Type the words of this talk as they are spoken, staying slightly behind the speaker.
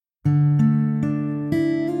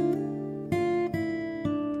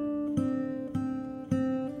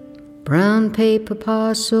Brown paper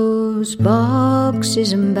parcels,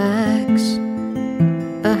 boxes and bags,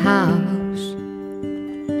 a house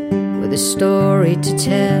with a story to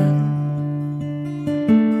tell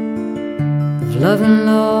of love and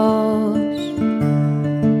loss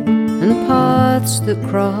and paths that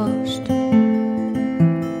crossed,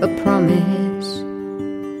 a promise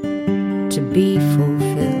to be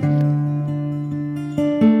fulfilled.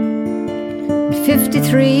 In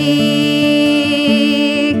 53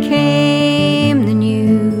 came the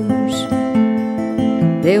news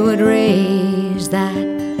they would raise that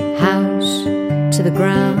house to the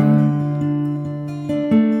ground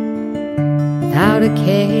without a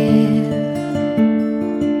care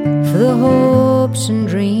for the hopes and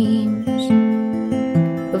dreams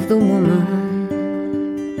of the woman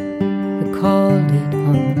who called it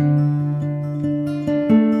home.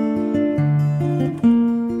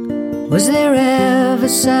 Was there ever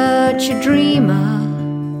such a dreamer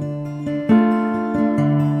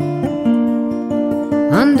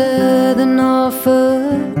under the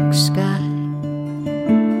Norfolk sky?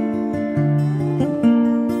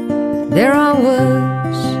 There are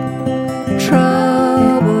worse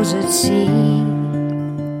troubles at sea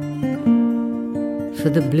for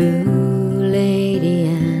the blue lady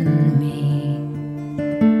and me.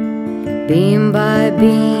 Beam by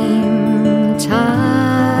beam,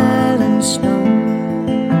 tile and stone,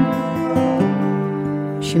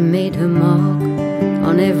 she made her mark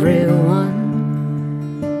on everyone,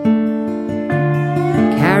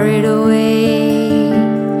 carried away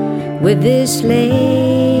with this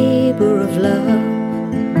labor of love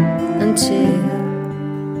until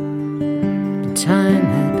the time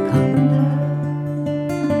had come.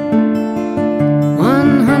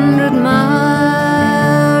 100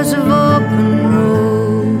 miles of open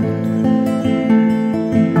road,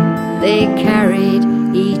 they carried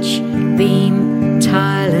each beam,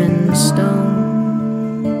 tile and stone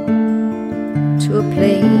to a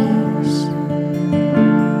place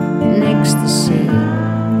next the sea.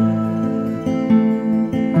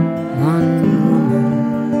 One woman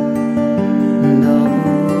and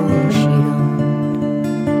all she owned.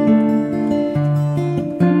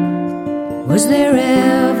 Was there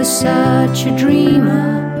ever such a dreamer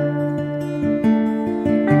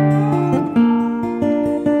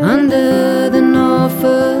under the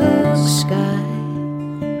Norfolk sky?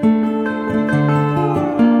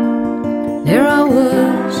 There are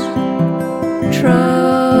worse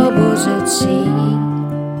troubles at sea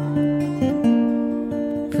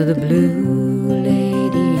for the blue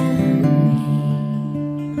lady and me.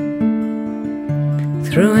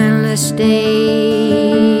 Through endless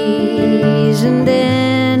days and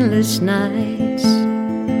endless nights,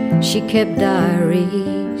 she kept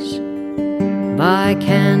diaries by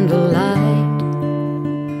candlelight,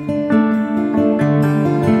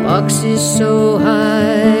 boxes so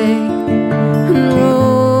high and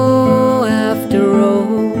row after row,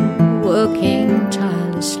 working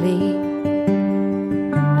tirelessly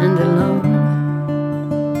and alone.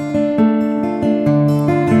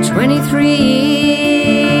 23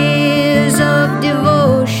 years of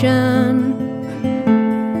devotion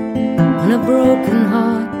and a broken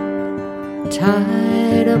heart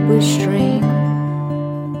tied up with string.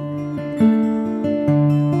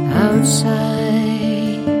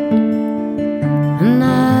 Outside, a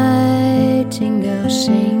nightingale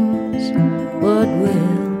sings, what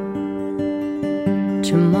will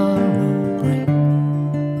tomorrow bring?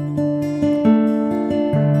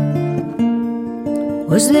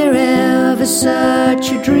 Was there ever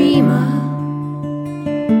such a dreamer